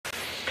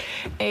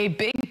A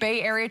big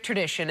Bay Area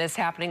tradition is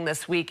happening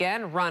this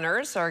weekend.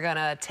 Runners are going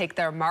to take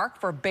their mark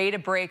for Bay to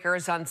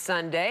Breakers on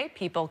Sunday.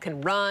 People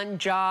can run,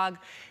 jog,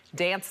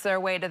 dance their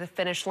way to the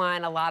finish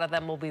line. A lot of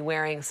them will be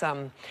wearing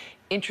some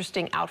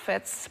interesting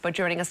outfits. But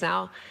joining us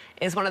now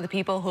is one of the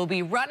people who'll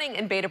be running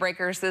in Bay to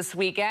Breakers this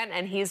weekend,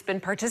 and he's been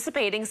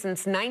participating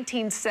since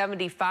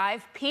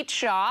 1975. Pete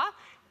Shaw,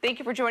 thank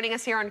you for joining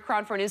us here on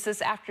Crown 4 News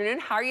this afternoon.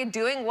 How are you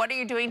doing? What are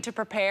you doing to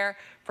prepare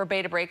for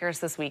Bay to Breakers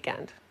this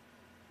weekend?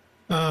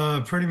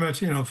 Pretty much,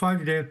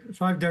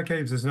 5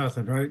 decades is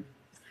nothing, right?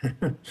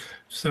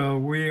 So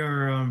we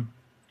are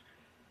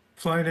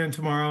flying in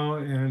tomorrow,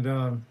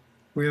 and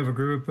we have a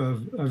group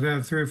of, I've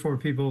had 3 or 4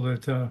 people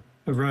that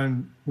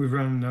we've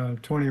run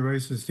 20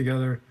 races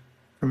together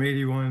from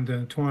 81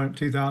 to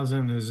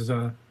 2000 as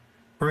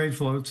parade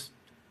floats,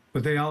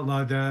 but they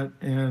outlawed that.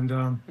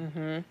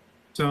 And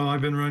so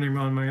I've been running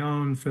on my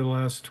own for the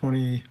last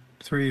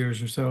 23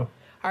 years or so.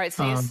 All right,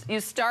 so you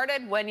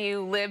started when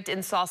you lived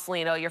in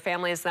Sausalito. Your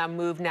family has now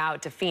moved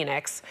to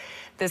Phoenix.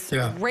 This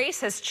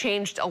race has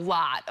changed a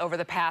lot over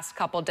the past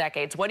couple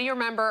decades. What do you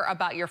remember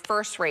about your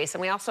first race?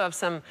 And we also have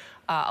some,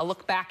 a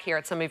look back here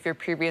at some of your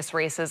previous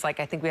races.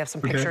 Like I think we have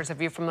some pictures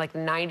of you from like the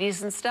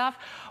 90s and stuff.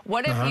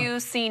 What have you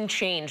seen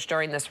change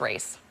during this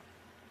race?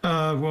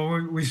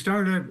 Well,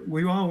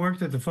 we all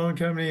worked at the phone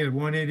company at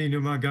 180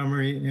 New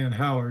Montgomery and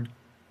Howard.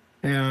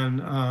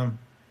 And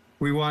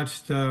we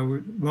watched,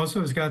 most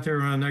of us got there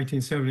around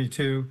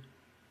 1972,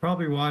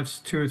 probably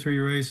watched 2 or 3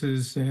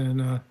 races,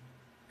 and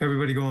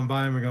everybody going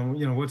by and we're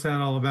going, what's that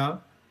all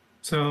about?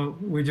 So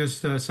we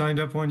just signed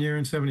up one year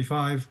in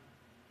 75,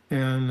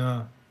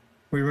 and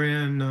we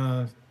ran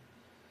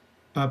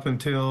up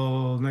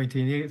until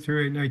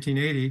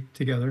 1980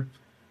 together.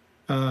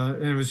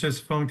 And it was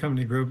just a phone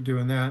company group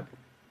doing that.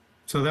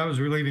 So that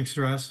was relieving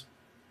stress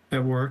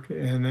at work.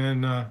 And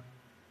then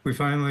we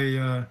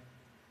finally,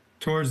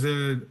 towards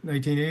the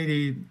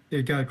 1980,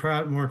 it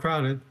got more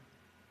crowded.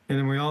 And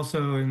then we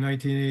also, in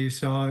 1980,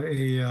 saw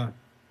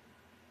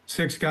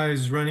 6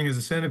 guys running as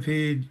a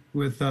centipede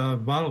with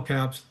bottle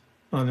caps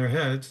on their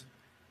heads.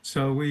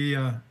 So we,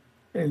 and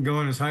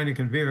going as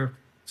Heineken beer.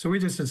 So we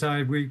just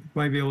decided we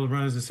might be able to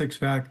run as a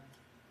 6-pack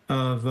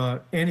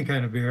of any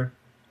kind of beer,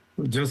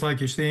 just like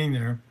you're seeing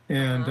there.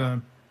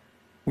 And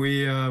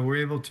we were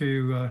able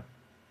to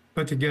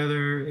put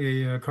together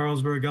a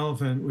Carlsberg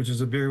Elephant, which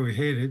is a beer we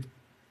hated.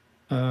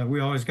 We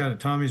always got at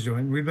Tommy's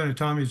Joint. We've been at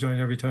Tommy's Joint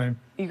every time.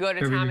 You go to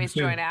Tommy's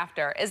Joint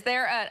after. Is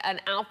there an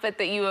outfit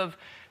that you have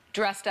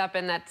dressed up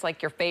in that's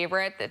like your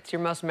favorite, that's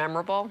your most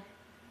memorable?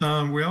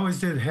 We always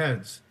did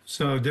heads.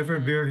 So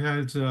different beer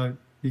heads.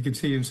 You can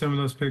see in some of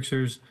those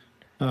pictures.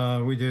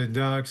 We did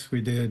ducks, we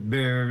did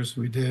bears,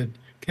 we did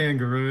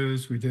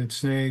kangaroos, we did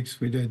snakes,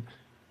 we did,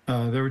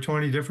 there were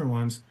 20 different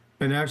ones,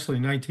 and actually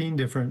 19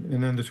 different.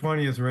 And then the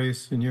 20th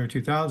race in year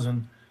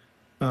 2000,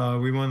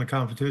 we won the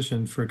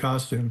competition for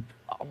costume.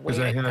 Because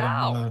I had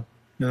an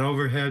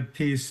overhead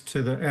piece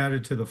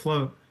added to the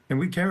float, and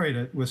we carried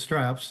it with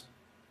straps.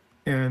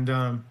 And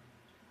I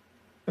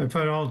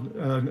put all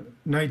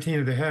 19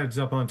 of the heads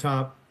up on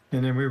top,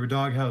 and then we were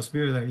Doghouse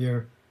Beer that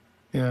year,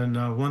 and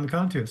won the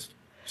contest.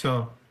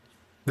 So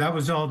that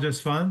was all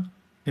just fun.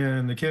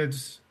 And the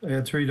kids, I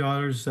had 3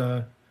 daughters,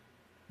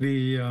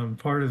 be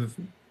part of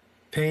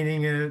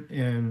painting it,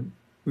 and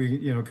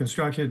we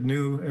constructed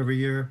new every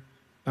year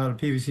out of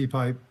PVC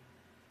pipe,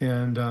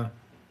 and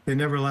they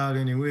never allowed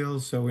any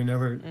wheels, so we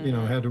never,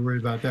 had to worry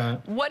about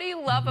that. What do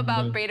you love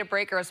about Bay to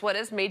Breakers? What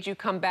has made you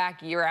come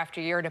back year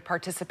after year to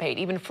participate,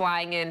 even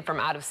flying in from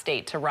out of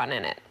state to run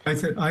in it? I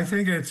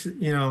think it's,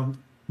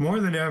 more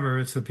than ever,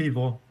 it's the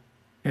people,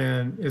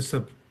 and it's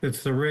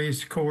the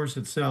race course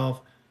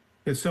itself.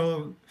 It's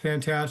so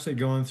fantastic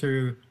going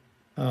through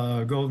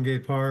Golden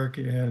Gate Park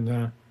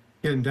and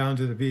getting down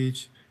to the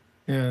beach,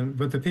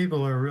 but the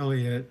people are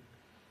really it.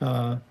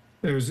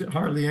 There's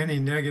hardly any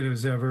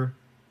negatives ever,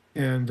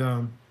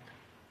 and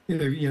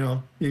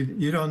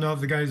you don't know if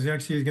the guy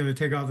next to you is going to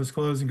take off his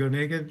clothes and go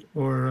naked,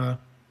 or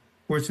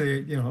which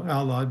they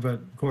outlawed, but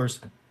of course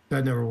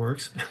that never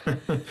works.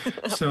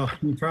 So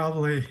you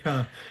probably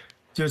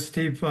just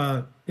keep.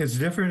 It's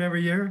different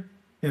every year,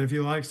 and if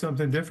you like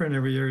something different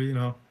every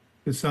year,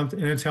 it's something,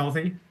 and it's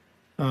healthy.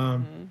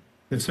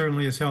 It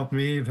certainly has helped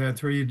me. I've had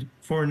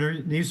 4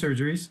 knee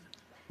surgeries,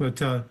 but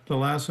the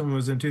last one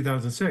was in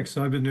 2006,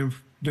 so I've been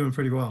doing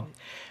pretty well.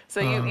 So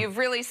you've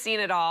really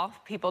seen it all.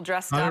 People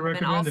dressed up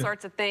in all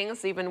sorts of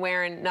things, even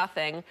wearing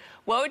nothing.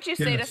 What would you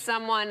say to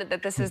someone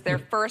that this is their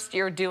first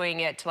year doing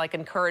it, to like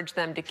encourage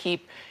them to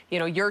keep,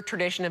 your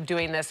tradition of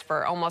doing this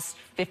for almost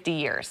 50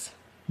 years?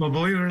 Well,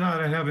 believe it or not,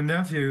 I have a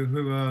nephew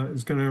who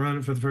is going to run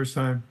it for the first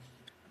time.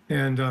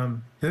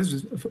 And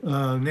his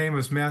name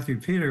was Matthew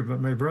Peter,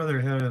 but my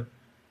brother had a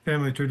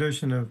family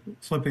tradition of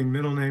flipping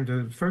middle name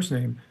to first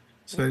name.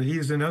 So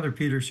he's another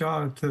Peter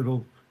Shaw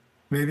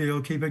maybe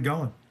he'll keep it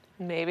going.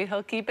 Maybe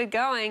he'll keep it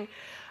going.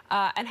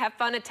 And have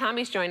fun at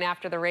Tommy's Joint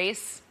after the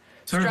race.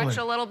 Certainly.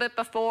 Stretch a little bit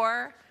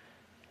before.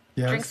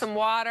 Yes. Drink some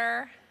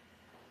water.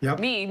 Yep.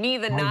 Me,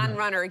 the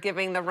non-runner,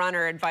 giving the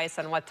runner advice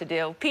on what to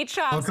do. Pete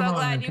Shaw, I'm so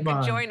glad you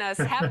could join us.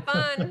 Have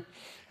fun.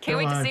 Can't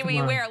wait to see what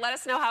you wear. Let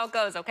us know how it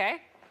goes,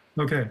 okay?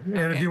 Okay.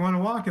 And if you want to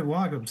walk it,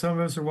 walk it. Some of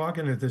us are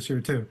walking it this year,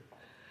 too.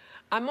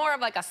 I'm more of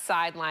like a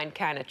sideline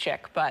kind of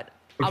chick, but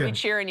I'll be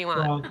cheering you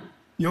on. Well,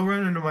 you'll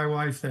run into my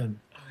wife then.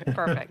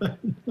 Perfect.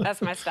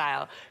 That's my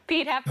style.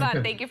 Pete, have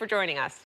fun. Thank you for joining us.